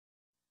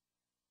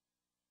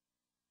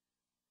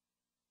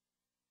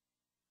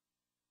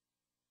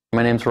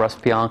My name is Russ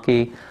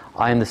Bianchi.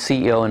 I am the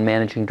CEO and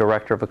Managing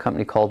Director of a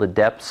company called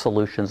Adept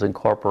Solutions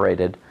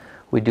Incorporated.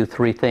 We do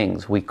three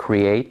things. We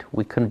create,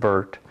 we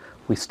convert,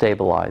 we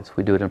stabilize.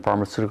 We do it in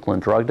pharmaceutical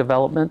and drug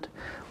development.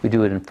 We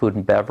do it in food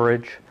and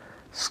beverage,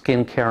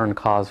 skincare and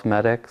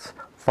cosmetics,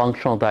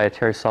 functional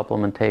dietary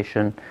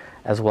supplementation,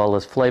 as well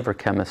as flavor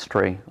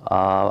chemistry.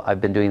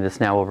 I've been doing this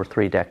now over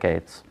 3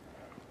 decades.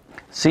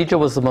 Zija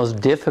was the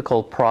most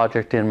difficult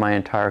project in my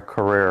entire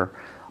career.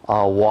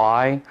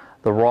 Why?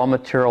 The raw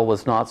material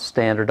was not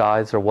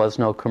standardized, there was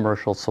no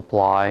commercial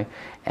supply,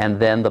 and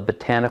then the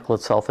botanical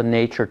itself and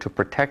nature to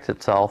protect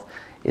itself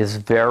is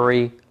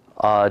very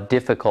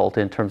difficult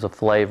in terms of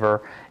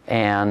flavor,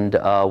 and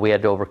we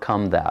had to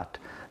overcome that.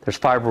 There's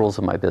 5 rules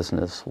in my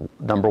business.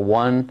 Number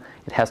 1,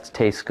 it has to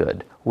taste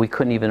good. We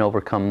couldn't even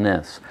overcome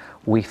this.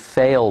 We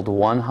failed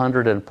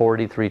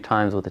 143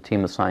 times with a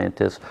team of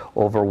scientists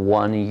over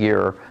 1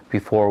 year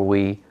before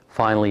we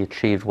finally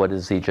achieved what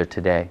is Zija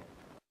today.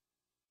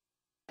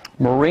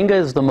 Moringa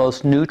is the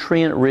most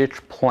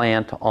nutrient-rich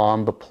plant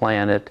on the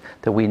planet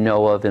that we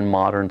know of in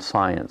modern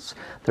science.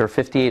 There are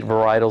 58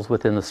 varietals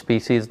within the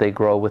species. They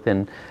grow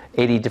within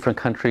 80 different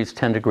countries,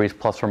 10 degrees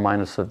plus or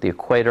minus of the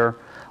equator,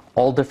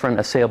 all different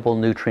assayable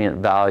nutrient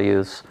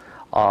values,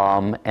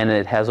 and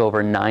it has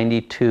over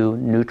 92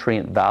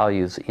 nutrient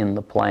values in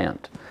the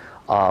plant.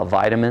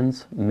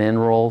 Vitamins,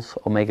 minerals,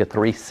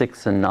 omega-3,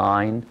 6, and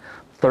 9,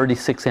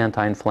 36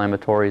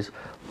 anti-inflammatories,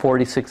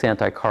 46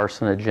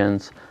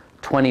 anti-carcinogens,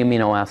 20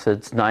 amino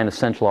acids, 9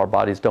 essential our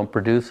bodies don't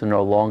produce and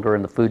no longer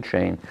in the food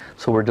chain.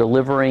 So we're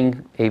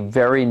delivering a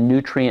very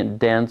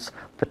nutrient-dense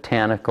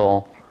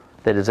botanical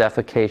that is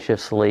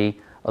efficaciously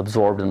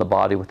absorbed in the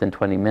body within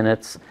 20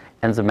 minutes,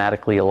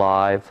 enzymatically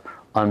alive,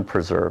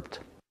 unpreserved.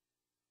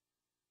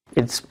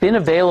 It's been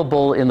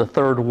available in the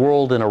third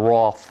world in a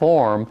raw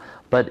form,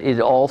 but it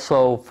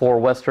also, for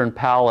Western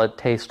palate,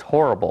 tastes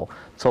horrible.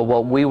 So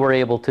what we were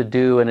able to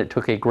do, and it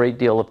took a great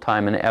deal of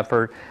time and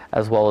effort,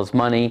 as well as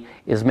money,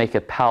 is make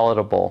it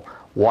palatable.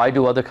 Why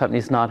do other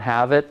companies not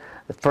have it?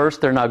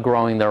 First, they're not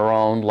growing their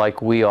own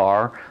like we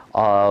are,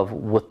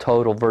 with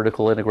total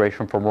vertical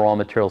integration from raw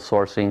material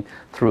sourcing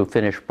through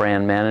finished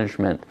brand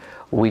management.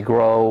 We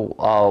grow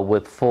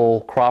with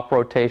full crop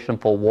rotation,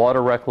 full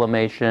water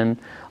reclamation,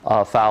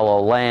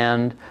 fallow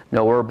land,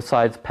 no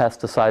herbicides,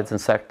 pesticides,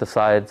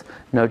 insecticides,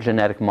 no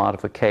genetic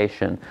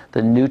modification.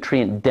 The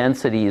nutrient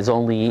density is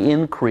only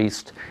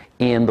increased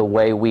in the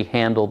way we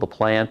handle the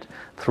plant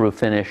through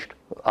finished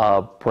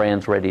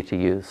brands ready to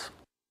use.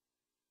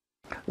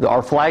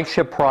 Our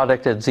flagship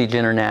product at Zija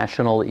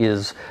International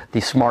is the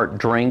Smart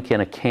Drink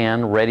in a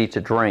can, ready to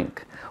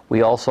drink.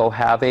 We also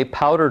have a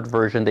powdered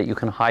version that you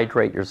can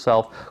hydrate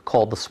yourself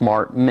called the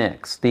Smart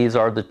Mix. These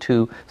are the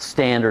 2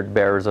 standard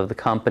bearers of the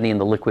company in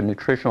the liquid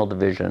nutritional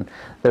division.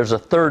 There's a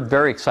third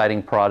very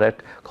exciting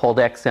product called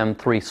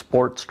XM3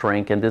 Sports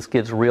Drink, and this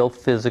gives real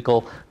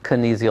physical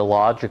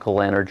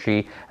kinesiological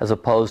energy as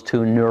opposed to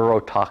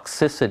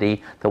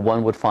neurotoxicity that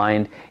one would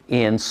find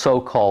in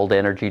so-called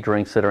energy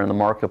drinks that are in the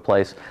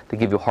marketplace that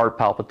give you heart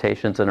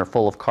palpitations and are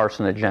full of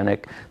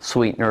carcinogenic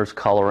sweeteners,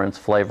 colorants,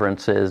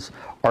 flavorances,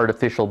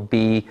 artificial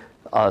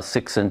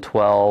B6 and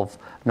 12,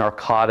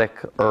 narcotic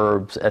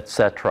herbs,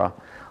 etc.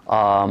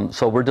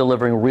 So we're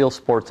delivering real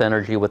sports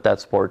energy with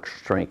that sports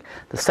drink.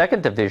 The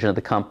second division of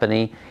the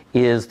company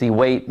is the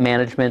weight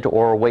management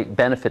or weight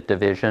benefit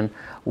division,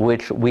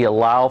 which we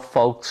allow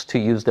folks to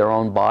use their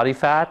own body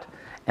fat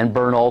and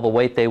burn all the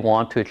weight they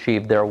want to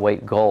achieve their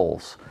weight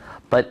goals.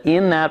 But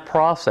in that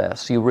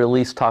process, you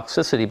release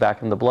toxicity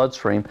back in the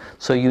bloodstream,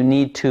 so you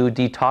need to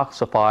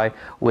detoxify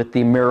with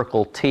the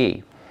Miracle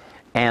Tea.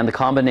 And the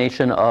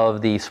combination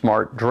of the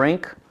Smart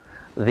Drink,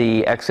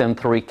 the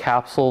XM3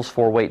 capsules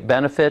for weight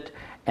benefit,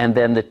 and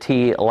then the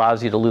tea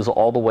allows you to lose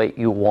all the weight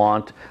you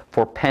want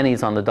for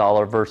pennies on the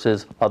dollar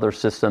versus other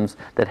systems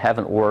that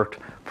haven't worked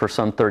for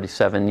some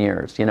 37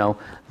 years. You know,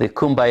 the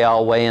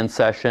Kumbaya weigh-in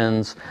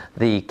sessions,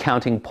 the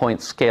counting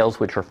point scales,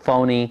 which are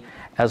phony,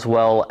 as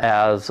well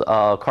as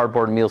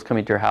cardboard meals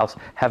coming to your house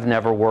have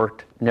never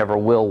worked, never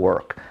will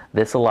work.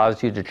 This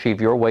allows you to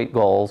achieve your weight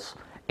goals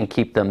and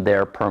keep them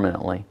there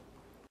permanently.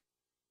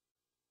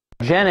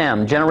 Gen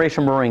M,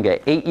 Generation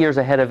Moringa, 8 years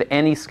ahead of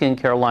any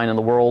skincare line in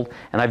the world,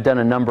 and I've done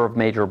a number of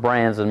major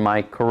brands in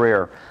my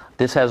career.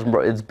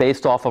 It's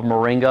based off of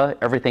Moringa.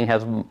 Everything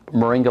has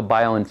Moringa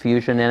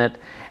bioinfusion in it,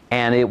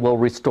 and it will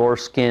restore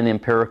skin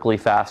empirically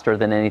faster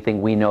than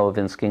anything we know of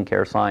in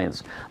skincare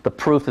science. The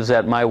proof is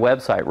at my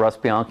website,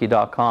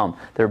 russbianchi.com.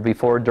 There are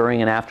before, during,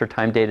 and after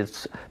time dated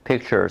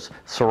pictures: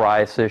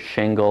 psoriasis,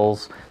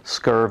 shingles,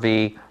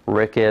 scurvy,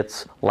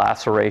 rickets,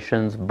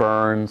 lacerations,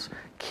 burns,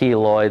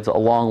 keloids, a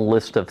long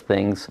list of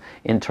things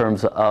in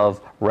terms of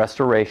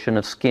restoration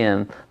of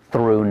skin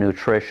through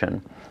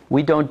nutrition.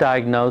 We don't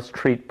diagnose,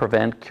 treat,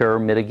 prevent, cure,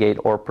 mitigate,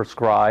 or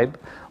prescribe.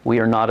 We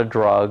are not a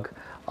drug.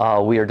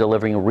 We are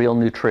delivering real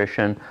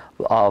nutrition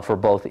for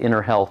both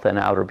inner health and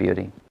outer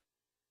beauty.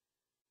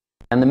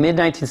 In the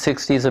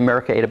mid-1960s,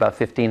 America ate about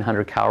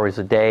 1,500 calories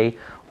a day.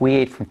 We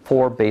ate from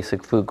 4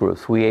 basic food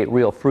groups. We ate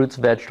real fruits,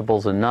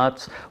 vegetables, and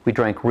nuts. We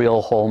drank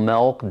real whole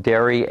milk,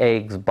 dairy,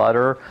 eggs,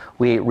 butter.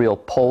 We ate real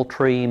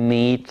poultry,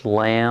 meat,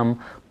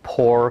 lamb,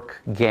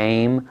 pork,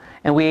 game,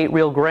 and we ate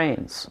real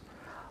grains.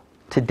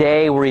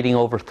 Today, we're eating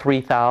over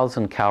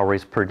 3,000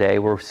 calories per day.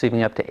 We're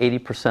receiving up to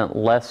 80%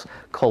 less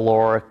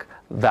caloric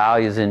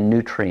values in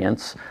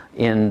nutrients,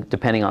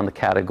 depending on the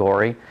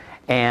category,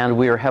 and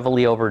we are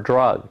heavily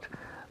overdrugged.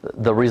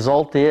 The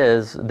result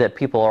is that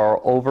people are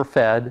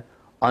overfed,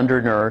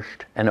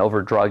 undernourished, and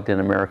overdrugged in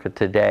America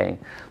today.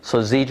 So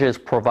Zija is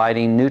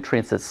providing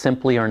nutrients that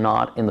simply are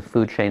not in the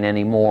food chain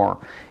anymore.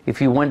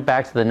 If you went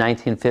back to the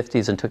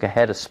 1950s and took a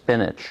head of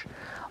spinach,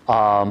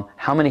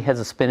 how many heads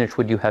of spinach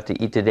would you have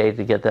to eat today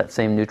to get that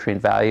same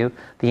nutrient value?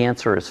 The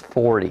answer is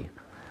 40.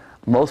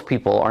 Most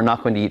people are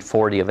not going to eat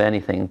 40 of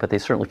anything, but they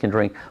certainly can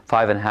drink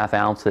 5.5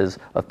 ounces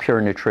of pure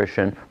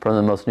nutrition from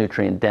the most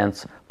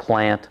nutrient-dense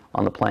plant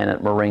on the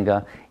planet,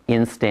 moringa,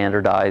 in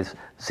standardized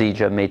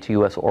Zija, made to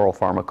U.S. oral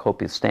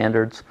pharmacopoeia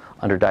standards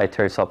under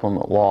dietary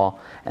supplement law,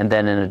 and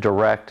then in a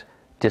direct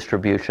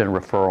distribution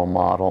referral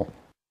model.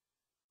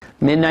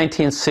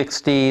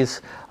 Mid-1960s,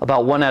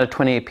 about 1 out of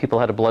 28 people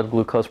had a blood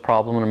glucose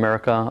problem in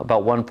America.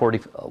 About 1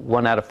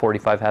 out of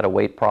 45 had a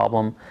weight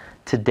problem.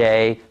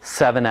 Today,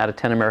 7 out of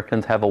 10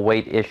 Americans have a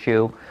weight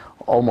issue.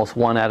 Almost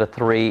 1 out of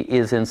 3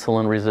 is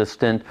insulin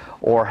resistant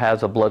or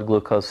has a blood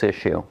glucose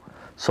issue.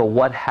 So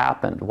what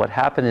happened? What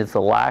happened is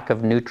the lack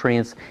of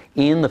nutrients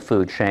in the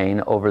food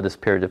chain over this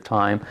period of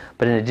time,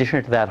 but in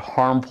addition to that,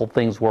 harmful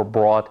things were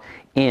brought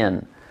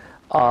in.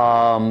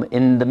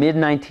 In the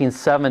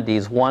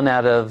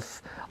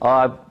mid-1970s,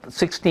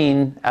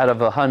 16 out of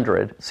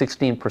 100,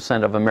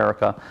 16% of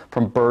America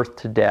from birth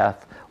to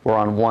death were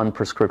on 1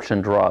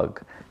 prescription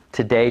drug.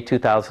 Today,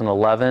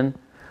 2011,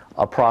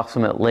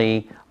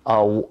 approximately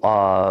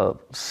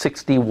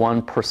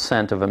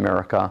 61% of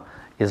America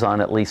is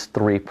on at least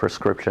 3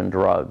 prescription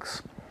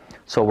drugs.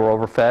 So we're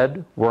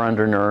overfed, we're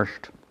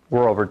undernourished,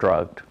 we're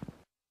overdrugged.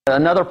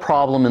 Another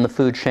problem in the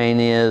food chain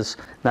is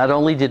not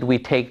only did we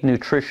take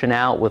nutrition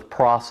out with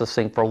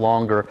processing for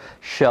longer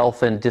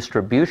shelf and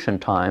distribution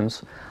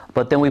times,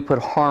 but then we put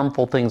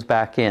harmful things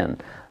back in.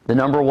 The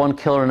number 1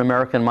 killer in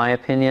America, in my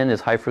opinion,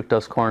 is high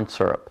fructose corn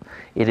syrup.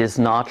 It is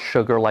not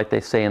sugar like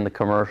they say in the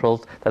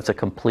commercials. That's a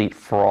complete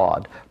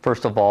fraud.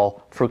 First of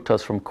all,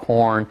 fructose from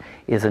corn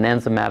is an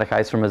enzymatic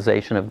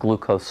isomerization of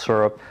glucose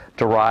syrup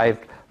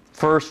derived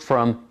first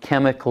from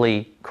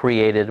chemically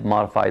created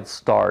modified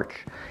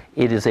starch.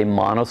 It is a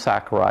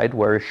monosaccharide,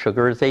 whereas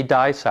sugar is a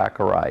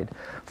disaccharide.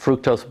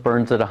 Fructose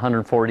burns at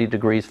 140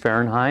 degrees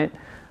Fahrenheit.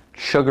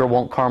 Sugar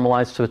won't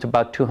caramelize to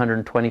about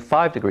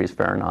 225 degrees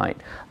Fahrenheit.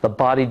 The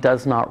body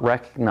does not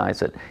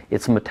recognize it.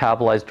 It's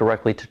metabolized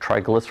directly to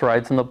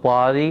triglycerides in the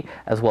body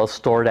as well as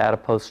stored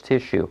adipose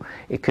tissue.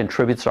 It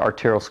contributes to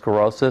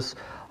arteriosclerosis,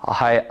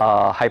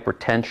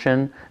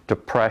 hypertension,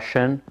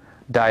 depression,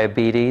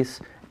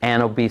 diabetes,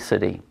 and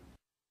obesity.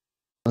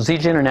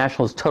 Zija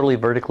International is totally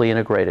vertically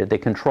integrated. They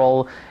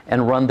control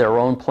and run their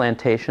own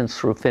plantations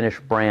through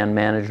Finnish brand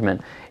management.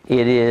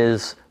 It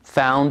is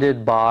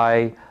founded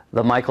by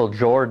the Michael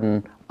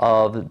Jordan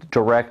of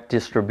direct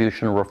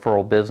distribution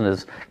referral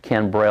business,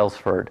 Ken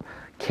Brailsford.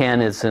 Ken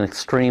is an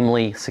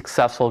extremely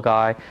successful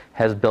guy,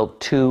 has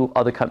built 2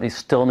 other companies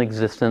still in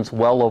existence,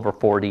 well over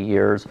 40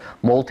 years,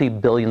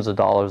 multi-billions of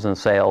dollars in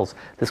sales.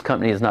 This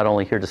company is not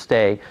only here to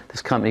stay,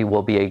 this company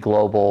will be a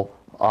global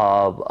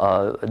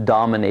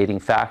dominating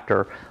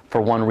factor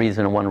for one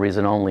reason and one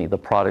reason only. The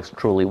products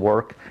truly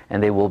work,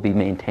 and they will be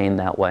maintained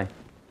that way.